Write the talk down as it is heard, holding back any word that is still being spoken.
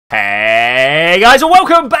Hey guys, and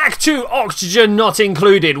welcome back to Oxygen Not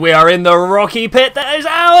Included. We are in the rocky pit that is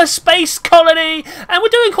our space colony, and we're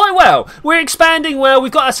doing quite well. We're expanding well.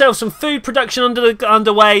 We've got ourselves some food production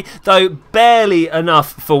underway, though barely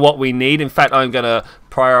enough for what we need. In fact, I'm going to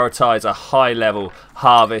prioritize a high-level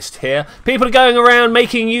harvest here. People are going around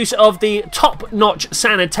making use of the top-notch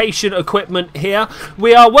sanitation equipment here.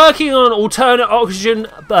 We are working on alternate oxygen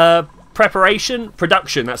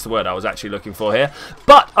production, that's the word I was actually looking for here.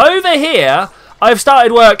 But over here, I've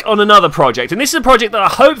started work on another project, and this is a project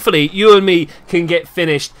that hopefully you and me can get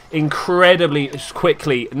finished incredibly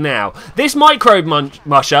quickly now. This microbe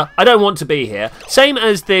musher, I don't want to be here. Same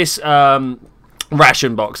as this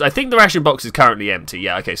ration box. I think the ration box is currently empty.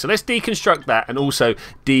 Yeah, okay, so let's deconstruct that and also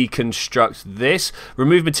deconstruct this.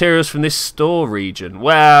 Remove materials from this store region.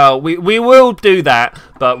 Well, we will do that,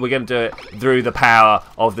 but we're going to do it through the power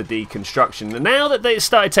of the deconstruction. And now that they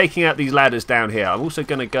started taking out these ladders down here, I'm also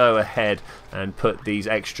going to go ahead and put these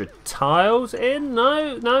extra tiles in.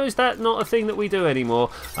 No, is that not a thing that we do anymore?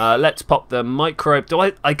 Let's pop the microbe.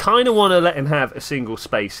 I kind of want to let him have a single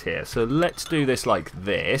space here, so let's do this like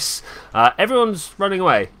this. Everyone's running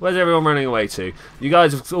away. Where's everyone running away to? You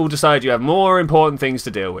guys have all decided you have more important things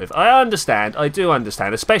to deal with. I understand. I do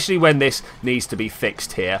understand, especially when this needs to be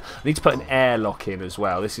fixed here. I need to put an airlock in as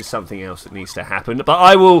well. This is something else that needs to happen, but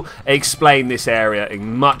I will explain this area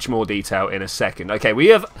in much more detail in a second. Okay, we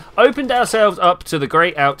have opened ourselves up to the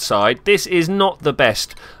great outside. This is not the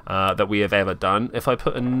best that we have ever done. If I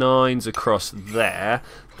put a 9s across there,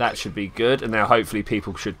 that should be good, and now hopefully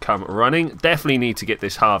people should come running. Definitely need to get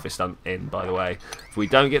this harvest in, by the way. If we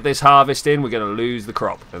don't get this harvest in, we're going to lose the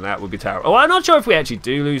crop, and that would be terrible. Oh, I'm not sure if we actually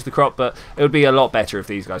do lose the crop, but it would be a lot better if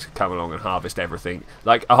these guys could come along and harvest everything.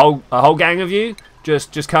 Like a whole gang of you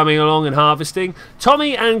just coming along and harvesting.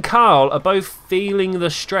 Tommy and Carl are both feeling the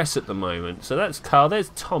stress at the moment. So that's Carl. There's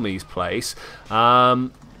Tommy's place.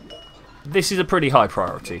 This is a pretty high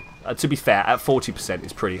priority. To be fair, at 40%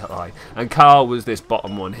 it's pretty high. And Carl was this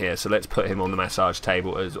bottom one here, so let's put him on the massage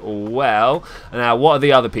table as well. And now, what are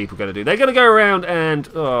the other people going to do? They're going to go around and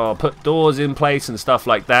put doors in place and stuff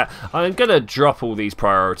like that. I'm going to drop all these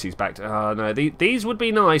priorities back to... Oh, no, these would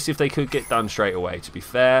be nice if they could get done straight away, to be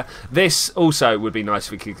fair. This also would be nice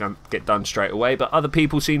if we could get done straight away, but other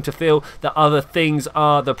people seem to feel that other things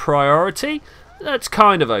are the priority. That's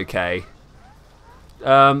kind of okay.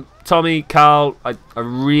 Tommy, Carl, I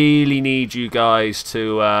really need you guys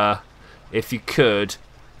to, if you could,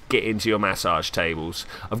 get into your massage tables.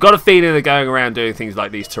 I've got a feeling they're going around doing things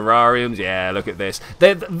like these terrariums. Yeah, look at this.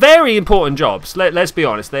 They're very important jobs. Let's be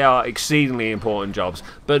honest, they are exceedingly important jobs,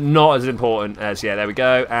 but not as important as, yeah, there we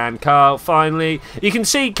go. And Carl, finally, you can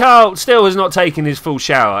see Carl still has not taken his full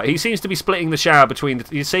shower. He seems to be splitting the shower between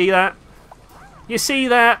the... You see that? You see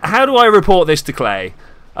that? How do I report this to Clay?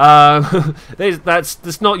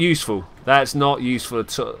 That's not useful. That's not useful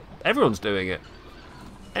at all. Everyone's doing it.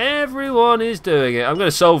 Everyone is doing it. I'm going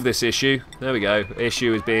to solve this issue. There we go.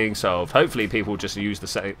 Issue is being solved. Hopefully people just use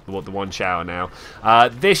the one shower now.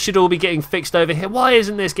 This should all be getting fixed over here. Why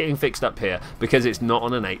isn't this getting fixed up here? Because it's not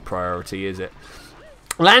on an 8 priority, is it?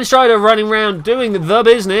 Landstrider running around doing the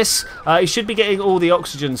business. He should be getting all the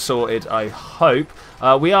oxygen sorted, I hope.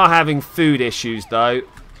 We are having food issues, though.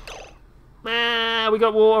 We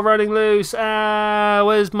got water running loose.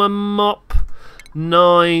 Where's my mop?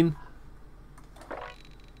 9.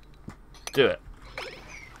 Do it.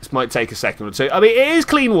 This might take a second or two. I mean, it is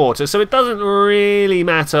clean water, so it doesn't really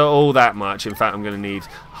matter all that much. In fact, I'm going to need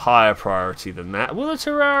higher priority than that. Will a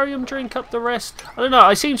terrarium drink up the rest? I don't know.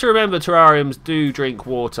 I seem to remember terrariums do drink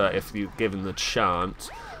water if you're given the chance.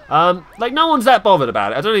 Like, no one's that bothered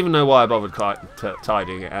about it. I don't even know why I bothered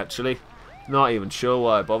tidying it, actually. Not even sure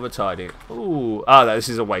why I bothered tidying it. Ooh. Oh, this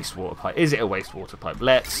is a wastewater pipe. Is it a wastewater pipe?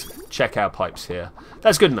 Let's check our pipes here.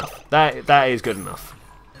 That's good enough. That is good enough.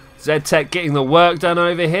 ZTech getting the work done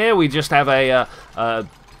over here. We just have a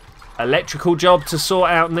electrical job to sort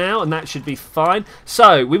out now, and that should be fine.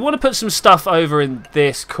 So we want to put some stuff over in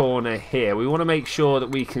this corner here. We want to make sure that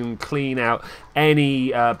we can clean out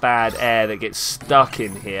any bad air that gets stuck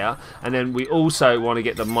in here, and then we also want to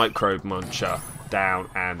get the microbe muncher down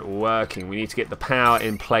and working. We need to get the power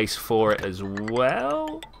in place for it as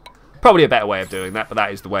well. Probably a better way of doing that, but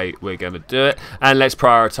that is the way we're going to do it. And let's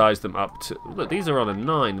prioritize them up to... Look, these are on a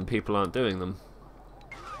 9 and people aren't doing them.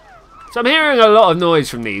 So I'm hearing a lot of noise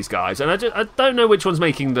from these guys, and I don't know which one's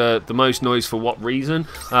making the most noise for what reason.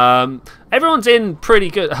 Everyone's in pretty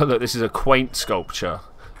good... Oh, look, this is a quaint sculpture.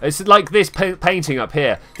 It's like this painting up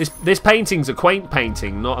here. This painting's a quaint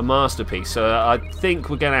painting, not a masterpiece. So I think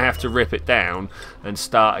we're going to have to rip it down and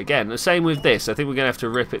start again. The same with this. I think we're going to have to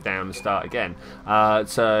rip it down and start again.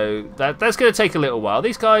 So that's going to take a little while.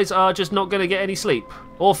 These guys are just not going to get any sleep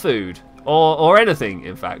or food or anything,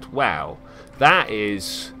 in fact. Wow.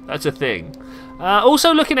 That's a thing.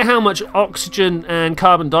 Also looking at how much oxygen and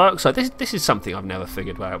carbon dioxide, this is something I've never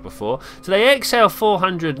figured out before. So they exhale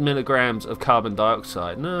 400 milligrams of carbon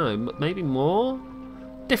dioxide. No, maybe more?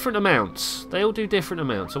 Different amounts. They all do different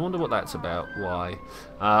amounts. I wonder what that's about. Why?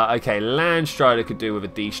 Okay, Land Strider could do with a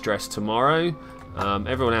de-stress tomorrow.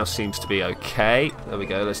 Everyone else seems to be okay. There we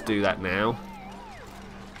go, let's do that now.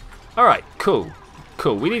 Alright, cool.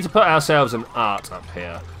 Cool, we need to put ourselves an art up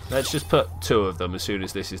here. Let's just put 2 of them as soon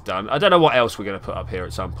as this is done. I don't know what else we're going to put up here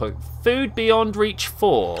at some point. Food beyond reach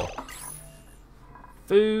 4.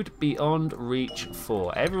 Food beyond reach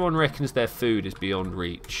 4. Everyone reckons their food is beyond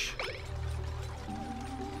reach.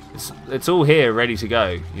 It's all here, ready to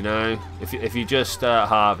go, you know. If you just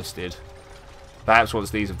harvested. Perhaps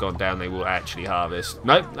once these have gone down, they will actually harvest.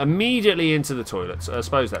 Nope, immediately into the toilets. I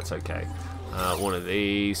suppose that's okay. 1 of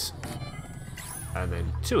these. And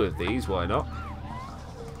then 2 of these, why not?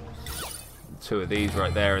 2 of these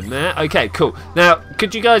right there and there. Okay, cool. Now,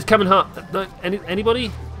 could you guys come and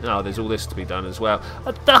anybody? Oh, there's all this to be done as well.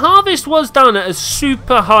 The harvest was done at a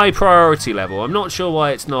super high priority level. I'm not sure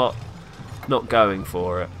why it's not going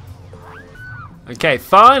for it. Okay,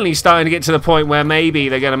 finally starting to get to the point where maybe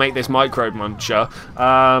they're going to make this microbe muncher.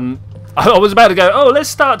 I was about to go, oh, let's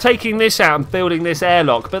start taking this out and building this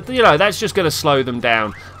airlock. But, you know, that's just going to slow them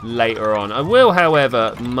down later on. I will,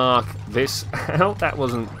 however, mark this out. That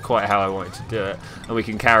wasn't quite how I wanted to do it. And we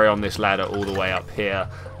can carry on this ladder all the way up here.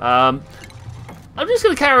 I'm just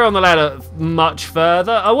going to carry on the ladder much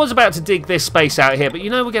further. I was about to dig this space out here, but you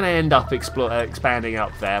know we're going to end up expanding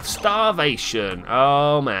up there. Starvation.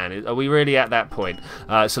 Oh, man. Are we really at that point?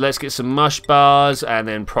 So let's get some mush bars and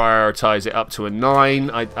then prioritize it up to a 9.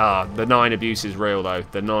 The 9 abuse is real, though.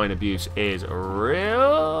 The 9 abuse is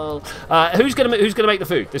real. Who's going to make the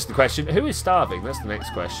food? This is the question. Who is starving? That's the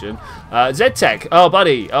next question. Z-Tech. Oh,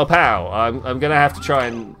 buddy. Oh, pal. I'm going to have to try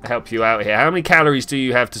and help you out here. How many calories do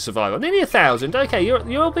you have to survive? Nearly 1,000. Okay,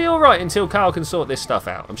 you'll be alright until Carl can sort this stuff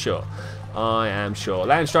out, I'm sure. I am sure.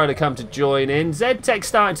 Landstrider come to join in. Z-Tech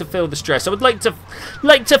starting to feel the stress. I would like to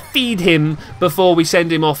feed him before we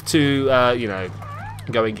send him off to, you know,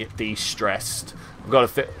 go and get de-stressed. I've got to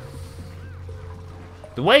fit.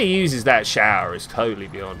 The way he uses that shower is totally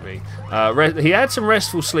beyond me. He had some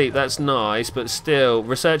restful sleep, that's nice, but still,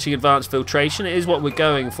 researching advanced filtration is what we're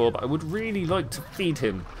going for, but I would really like to feed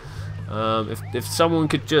him. If someone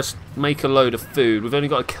could just make a load of food. We've only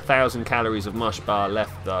got 1,000 calories of mush bar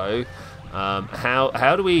left though.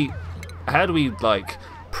 How do we like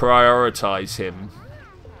prioritize him?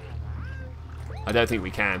 I don't think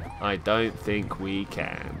we can. I don't think we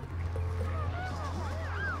can.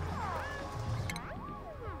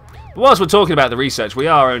 But whilst we're talking about the research, we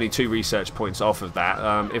are only 2 research points off of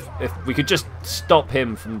that. If we could just stop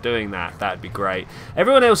him from doing that, that'd be great.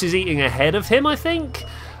 Everyone else is eating ahead of him, I think.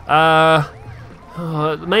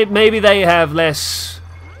 Maybe they have less.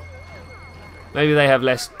 Maybe they have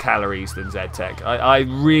less calories than Z-Tech. I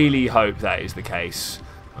really hope that is the case.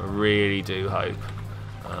 I really do hope.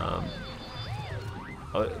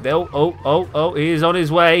 He is on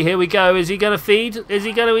his way. Here we go. Is he going to feed? Is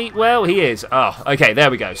he going to eat well? He is. Oh, okay,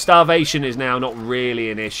 there we go. Starvation is now not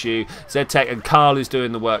really an issue. Z-Tech and Carl is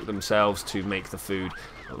doing the work themselves to make the food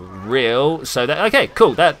real. So that, okay,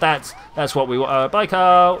 cool. That's what we want. Bye,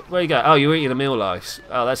 Carl. Where you go? Oh, you're eating a meal lice.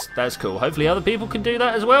 Oh, that's cool. Hopefully other people can do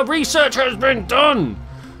that as well. Research has been done.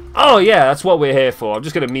 Oh yeah, that's what we're here for. I'm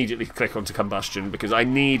just going to immediately click onto combustion because I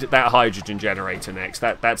need that hydrogen generator next.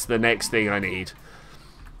 That's the next thing I need.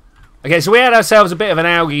 Okay, so we had ourselves a bit of an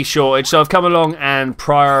algae shortage, so I've come along and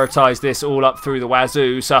prioritised this all up through the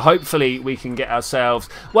wazoo, so hopefully we can get ourselves...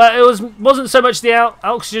 Well, it wasn't so much the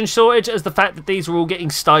oxygen shortage as the fact that these were all getting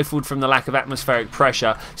stifled from the lack of atmospheric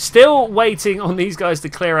pressure. Still waiting on these guys to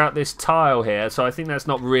clear out this tile here, so I think that's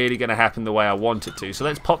not really going to happen the way I want it to. So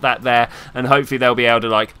let's pop that there, and hopefully they'll be able to,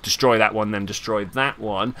 like, destroy that one, then destroy that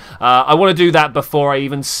one. I want to do that before I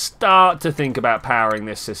even start to think about powering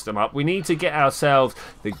this system up. We need to get ourselves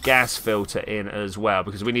the gas gas filter in as well,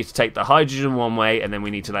 because we need to take the hydrogen one way and then we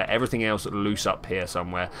need to let everything else loose up here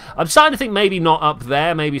somewhere. I'm starting to think maybe not up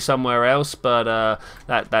there, maybe somewhere else, but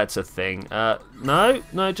that's a thing. No,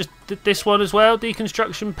 just this one as well.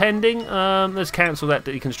 Deconstruction pending. Let's cancel that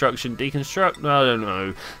deconstruction. Deconstruct. No, I don't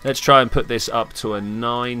know. Let's try and put this up to a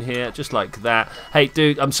 9 here, just like that. Hey,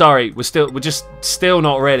 dude, I'm sorry. We're just still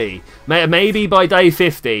not ready. Maybe by day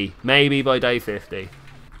 50. Maybe by day 50.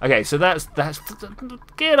 Okay, so that's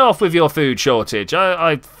get off with your food shortage.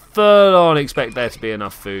 I full on expect there to be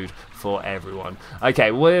enough food for everyone. Okay,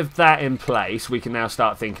 with that in place, we can now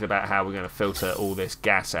start thinking about how we're going to filter all this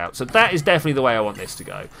gas out. So that is definitely the way I want this to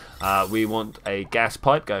go. We want a gas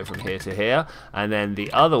pipe going from here to here, and then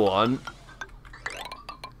the other one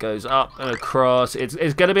goes up and across. It's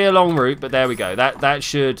going to be a long route, but there we go. That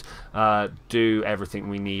should do everything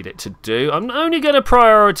we need it to do. I'm only going to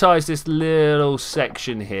prioritize this little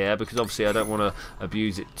section here because obviously I don't want to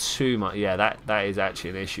abuse it too much. Yeah, that is actually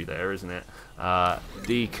an issue there, isn't it?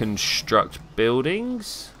 Deconstruct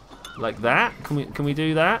buildings like that. Can we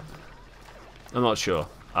do that? I'm not sure.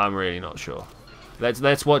 I'm really not sure.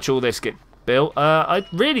 Let's watch all this get built. I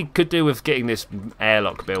really could do with getting this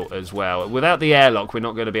airlock built as well. Without the airlock, we're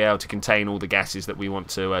not going to be able to contain all the gases that we want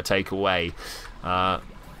to take away.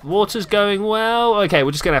 Water's going well. Okay,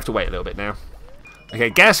 we're just going to have to wait a little bit now. Okay,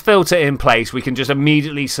 gas filter in place. We can just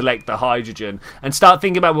immediately select the hydrogen and start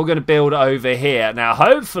thinking about what we're going to build over here. Now,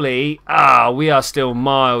 hopefully, we are still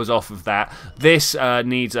miles off of that. This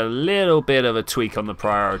needs a little bit of a tweak on the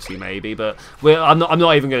priority, maybe, but I'm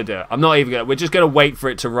not even going to do it. We're just going to wait for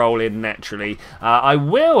it to roll in naturally. I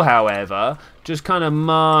will, however, just kind of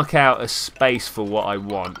mark out a space for what I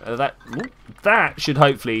want. That should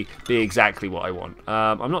hopefully be exactly what I want.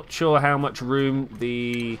 I'm not sure how much room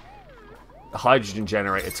the hydrogen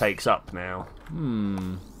generator takes up now.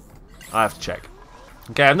 I have to check.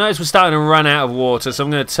 Okay, I've noticed we're starting to run out of water, so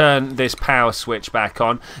I'm going to turn this power switch back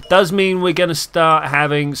on. Does mean we're going to start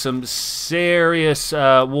having some serious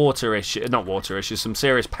some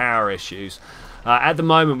serious power issues. At the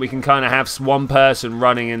moment, we can kind of have one person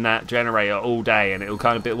running in that generator all day, and it'll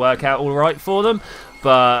kind of work out all right for them.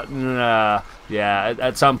 But yeah,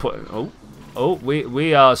 at some point,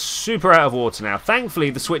 we are super out of water now. Thankfully,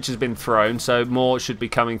 the switch has been thrown, so more should be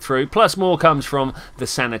coming through. Plus, more comes from the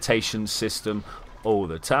sanitation system all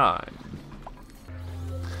the time.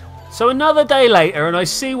 So another day later, and I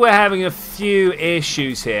see we're having a few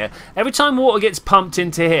issues here. Every time water gets pumped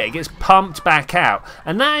into here, it gets pumped back out.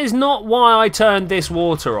 And that is not why I turned this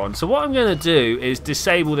water on. So what I'm going to do is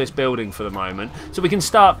disable this building for the moment, so we can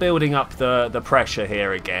start building up the pressure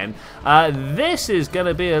here again. This is going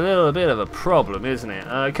to be a little bit of a problem, isn't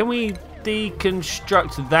it? Can we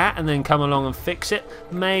deconstruct that and then come along and fix it?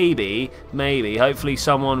 Maybe. Hopefully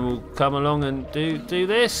someone will come along and do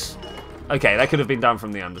this. Okay, that could have been done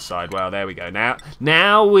from the underside. Well, there we go.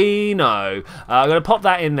 Now we know. I'm going to pop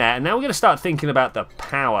that in there. And now we're going to start thinking about the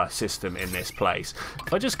power system in this place.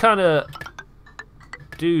 If I just kind of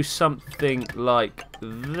do something like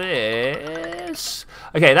this.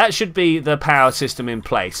 Okay, that should be the power system in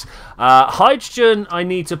place. Hydrogen I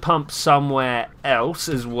need to pump somewhere else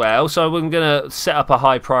as well, so I'm going to set up a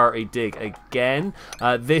high priority dig again.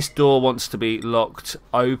 This door wants to be locked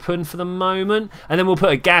open for the moment, and then we'll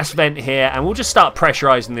put a gas vent here and we'll just start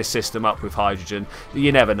pressurizing this system up with hydrogen.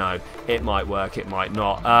 You never know, it might work, it might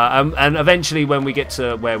not, and eventually when we get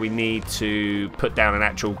to where we need to put down an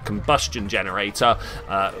actual combustion generator,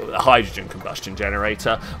 a hydrogen combustion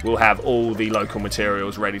generator, we'll have all the local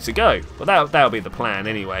materials ready to go. Well, that'll be the plan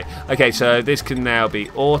anyway. Okay, so this can now be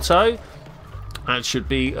auto. That should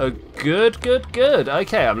be a good.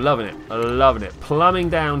 Okay, I'm loving it. Plumbing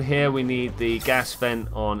down here, we need the gas vent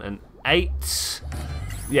on an 8.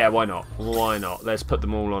 Yeah, why not? Let's put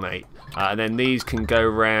them all on 8. And then these can go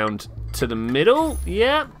round to the middle.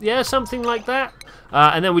 Yeah, something like that.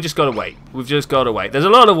 And then we just got to wait. We've just got to wait. There's a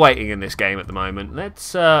lot of waiting in this game at the moment.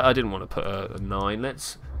 Let's, I didn't want to put a 9.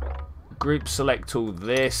 Let's group select all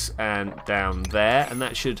this and down there, and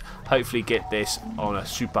that should hopefully get this on a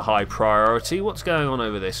super high priority. What's going on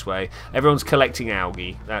over this way? Everyone's collecting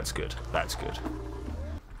algae. That's good.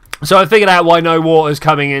 So I figured out why no water's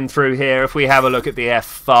coming in through here. If we have a look at the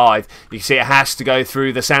F5, you can see it has to go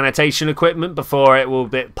through the sanitation equipment before it will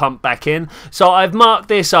be pumped back in. So I've marked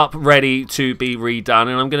this up ready to be redone,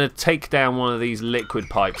 and I'm going to take down one of these liquid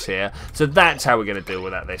pipes here. So that's how we're going to deal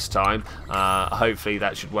with that this time. Hopefully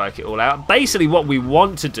that should work it all out. Basically what we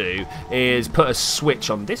want to do is put a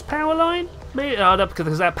switch on this power line.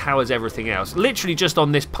 Because that powers everything else. Literally just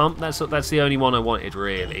on this pump, that's the only one I wanted,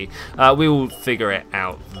 really. We will figure it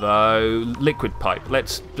out, though. Liquid pipe.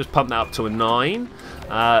 Let's just pump that up to a 9.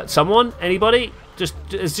 Someone? Anybody?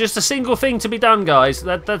 It's just a single thing to be done, guys.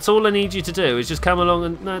 That's all I need you to do, is just come along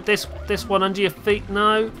and... No, this one under your feet,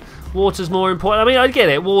 no. Water's more important. I mean, I get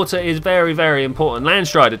it. Water is very, very important.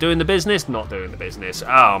 Landstrider doing the business? Not doing the business.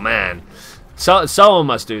 Oh, man. So someone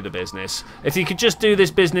must do the business. If you could just do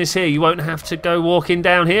this business here, you won't have to go walking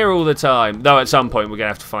down here all the time. Though at some point we're going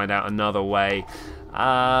to have to find out another way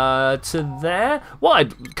to there. What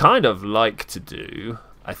I'd kind of like to do,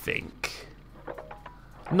 I think...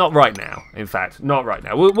 Not right now, in fact, not right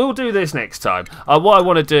now. We'll do this next time. What I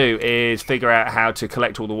want to do is figure out how to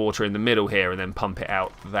collect all the water in the middle here and then pump it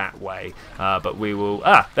out that way. But we will...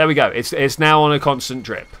 there we go. It's now on a constant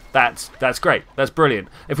drip. That's great. That's brilliant.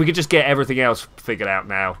 If we could just get everything else figured out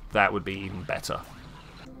now, that would be even better.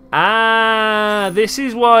 This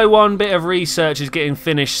is why one bit of research is getting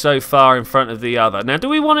finished so far in front of the other. Now, do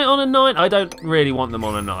we want it on a 9? I don't really want them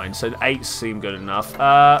on a 9, so 8s seem good enough.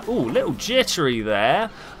 Ooh, little jittery there.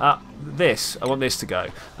 I want this to go.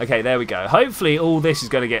 Okay, there we go. Hopefully all this is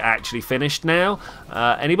going to get actually finished now.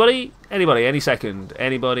 Anybody? Anybody, any second.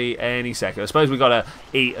 Anybody, any second. I suppose we've got to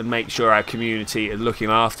eat and make sure our community is looking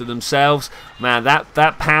after themselves. Man,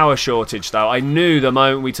 that power shortage, though, I knew the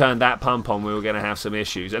moment we turned that pump on, we were going to have some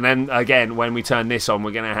issues. And then, again, when we turn this on,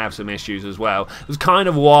 we're going to have some issues as well. It was kind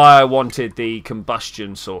of why I wanted the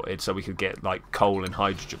combustion sorted, so we could get, like, coal and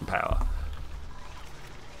hydrogen power.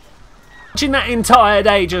 Watching that entire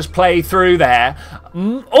day just play through there,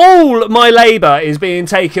 all my labour is being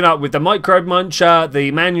taken up with the microbe muncher,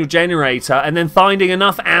 the manual generator, and then finding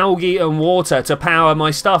enough algae and water to power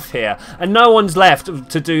my stuff here. And no one's left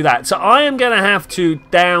to do that. So I am going to have to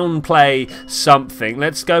downplay something.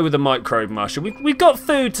 Let's go with the microbe musher. We've got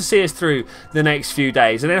food to see us through the next few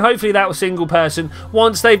days. And then hopefully that single person,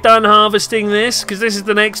 once they've done harvesting this, because this is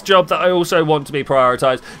the next job that I also want to be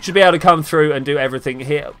prioritised, should be able to come through and do everything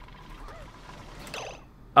here.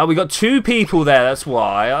 We got 2 people there, that's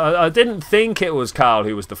why. I didn't think it was Carl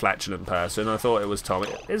who was the flatulent person. I thought it was Tom.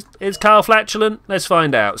 Is Carl flatulent? Let's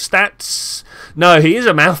find out. Stats? No, he is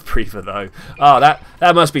a mouth breather, though. Oh,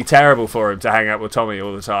 that must be terrible for him to hang out with Tommy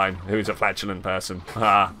all the time, who's a flatulent person.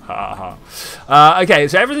 Ha, ha, ha. Okay,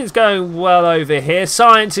 so everything's going well over here.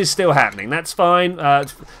 Science is still happening. That's fine.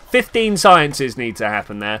 15 sciences need to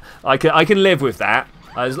happen there. I can live with that.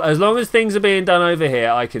 As long as things are being done over here,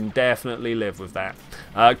 I can definitely live with that.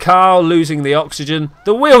 Carl losing the oxygen,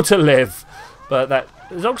 the will to live. But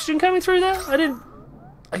is oxygen coming through there?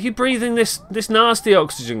 Are you breathing this nasty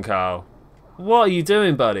oxygen, Carl? What are you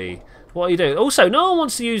doing, buddy? What are you doing? Also, no one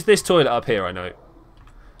wants to use this toilet up here, I know.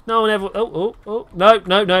 No one ever... Oh.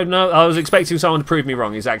 No. I was expecting someone to prove me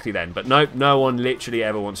wrong exactly then. But no one literally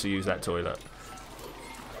ever wants to use that toilet.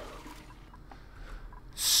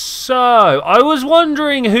 So, I was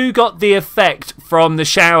wondering who got the effect from the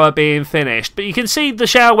shower being finished, but you can see the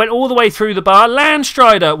shower went all the way through the bar.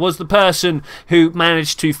 Landstrider was the person who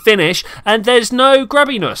managed to finish, and there's no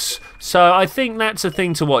grubbiness. So I think that's a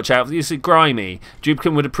thing to watch out for. Is it grimy?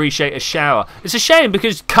 Duplicant would appreciate a shower. It's a shame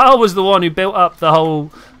because Carl was the one who built up the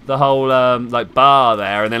whole like bar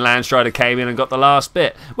there, and then Landstrider came in and got the last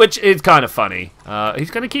bit, which is kind of funny.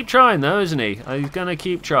 He's going to keep trying though, isn't he? He's going to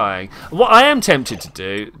keep trying. What I am tempted to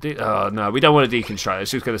do... Oh no, we don't want to deconstruct.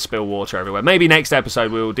 It's just going to spill water everywhere. Maybe next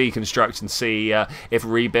episode we will deconstruct and see if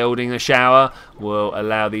rebuilding the shower will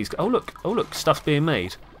allow these... Oh look, stuff's being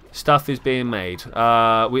made. Stuff is being made.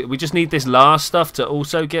 We just need this last stuff to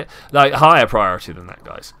also get like higher priority than that,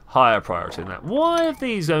 guys. Higher priority than that. Why have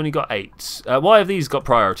these only got 8s? Why have these got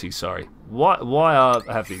priorities? Sorry. Why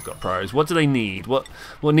have these got priorities? What do they need? What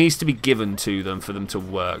needs to be given to them for them to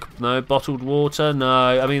work? No bottled water.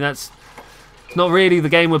 No. I mean that's not really the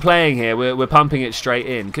game we're playing here. We're pumping it straight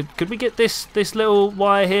in. Could we get this little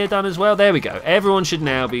wire here done as well? There we go. Everyone should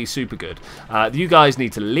now be super good. You guys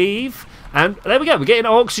need to leave. And there we go, we're getting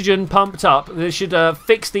oxygen pumped up. This should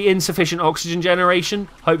fix the insufficient oxygen generation,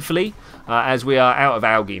 hopefully, as we are out of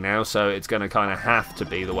algae now, so it's going to kind of have to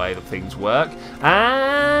be the way that things work.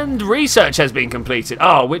 And research has been completed,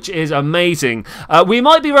 which is amazing. We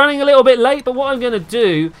might be running a little bit late, but what I'm going to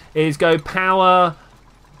do is go power...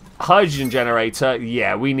 hydrogen generator.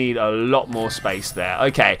 Yeah, we need a lot more space there.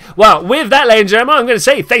 Okay, well, with that, ladies and gentlemen, I'm going to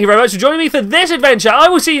say thank you very much for joining me for this adventure. I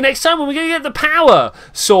will see you next time when we're going to get the power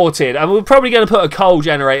sorted, and we're probably going to put a coal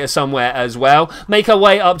generator somewhere as well. Make our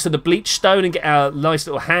way up to the bleach stone and get our nice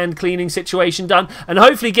little hand cleaning situation done, and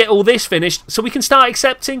hopefully get all this finished so we can start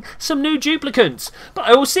accepting some new duplicants. But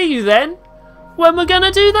I will see you then when we're going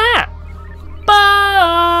to do that.